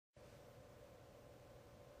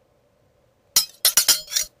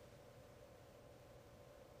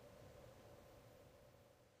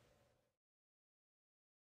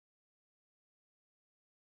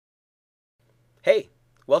Hey,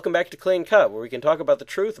 welcome back to Clean Cut, where we can talk about the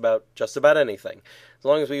truth about just about anything, as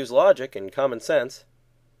long as we use logic and common sense.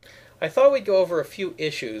 I thought we'd go over a few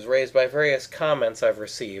issues raised by various comments I've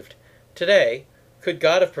received. Today, could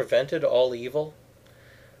God have prevented all evil?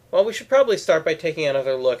 Well, we should probably start by taking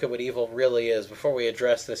another look at what evil really is before we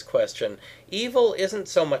address this question. Evil isn't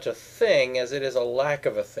so much a thing as it is a lack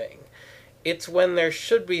of a thing. It's when there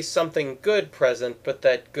should be something good present, but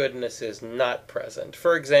that goodness is not present.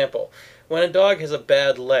 For example, when a dog has a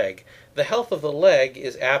bad leg, the health of the leg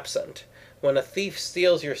is absent. When a thief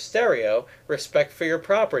steals your stereo, respect for your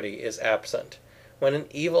property is absent. When an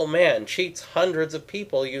evil man cheats hundreds of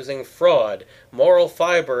people using fraud, moral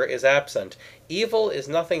fiber is absent. Evil is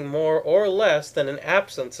nothing more or less than an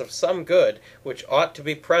absence of some good which ought to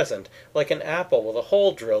be present, like an apple with a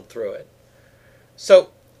hole drilled through it. So,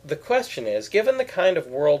 the question is, given the kind of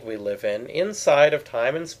world we live in, inside of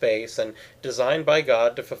time and space, and designed by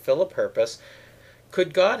God to fulfill a purpose,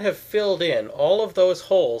 could God have filled in all of those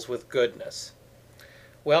holes with goodness?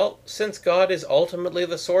 Well, since God is ultimately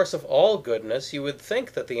the source of all goodness, you would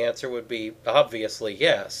think that the answer would be obviously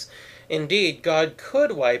yes. Indeed, God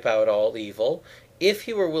could wipe out all evil if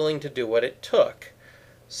he were willing to do what it took.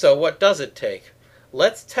 So what does it take?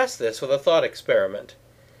 Let's test this with a thought experiment.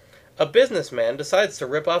 A businessman decides to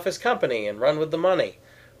rip off his company and run with the money.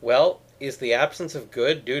 Well, is the absence of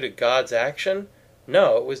good due to God's action?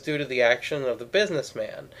 No, it was due to the action of the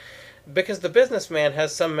businessman. Because the businessman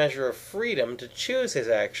has some measure of freedom to choose his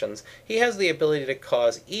actions, he has the ability to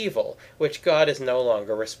cause evil, which God is no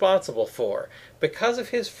longer responsible for. Because of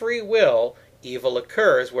his free will, evil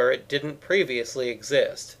occurs where it didn't previously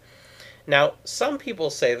exist. Now, some people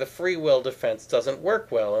say the free will defense doesn't work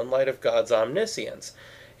well in light of God's omniscience.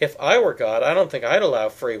 If I were God, I don't think I'd allow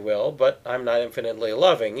free will, but I'm not infinitely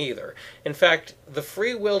loving either. In fact, the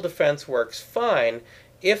free will defense works fine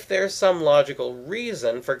if there's some logical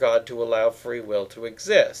reason for God to allow free will to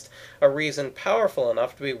exist, a reason powerful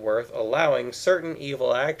enough to be worth allowing certain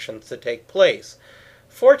evil actions to take place.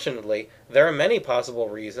 Fortunately, there are many possible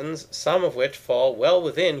reasons, some of which fall well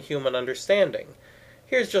within human understanding.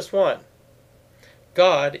 Here's just one.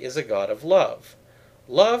 God is a God of love.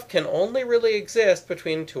 Love can only really exist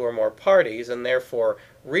between two or more parties, and therefore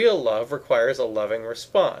real love requires a loving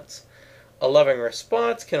response. A loving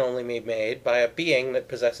response can only be made by a being that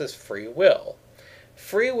possesses free will.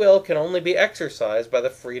 Free will can only be exercised by the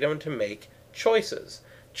freedom to make choices.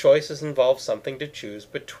 Choices involve something to choose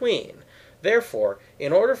between. Therefore,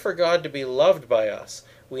 in order for God to be loved by us,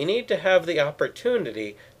 we need to have the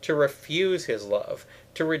opportunity to refuse his love,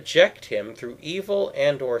 to reject him through evil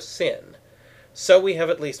and/or sin. So we have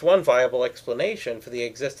at least one viable explanation for the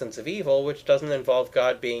existence of evil, which doesn't involve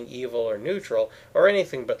God being evil or neutral or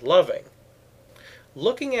anything but loving.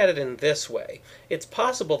 Looking at it in this way, it's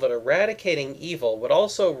possible that eradicating evil would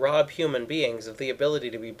also rob human beings of the ability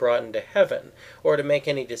to be brought into heaven, or to make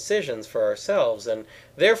any decisions for ourselves, and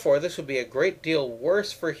therefore this would be a great deal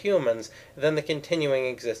worse for humans than the continuing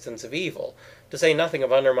existence of evil, to say nothing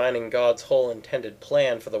of undermining God's whole intended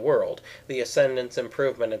plan for the world, the ascendance,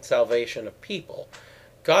 improvement, and salvation of people.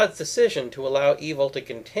 God's decision to allow evil to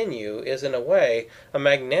continue is, in a way, a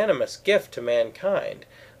magnanimous gift to mankind,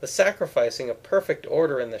 the sacrificing of perfect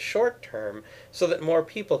order in the short term so that more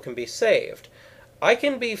people can be saved. I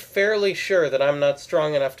can be fairly sure that I'm not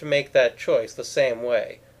strong enough to make that choice the same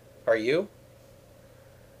way. Are you?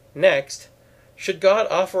 Next, should God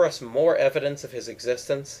offer us more evidence of his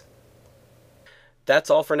existence?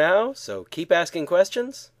 That's all for now, so keep asking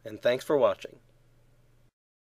questions, and thanks for watching.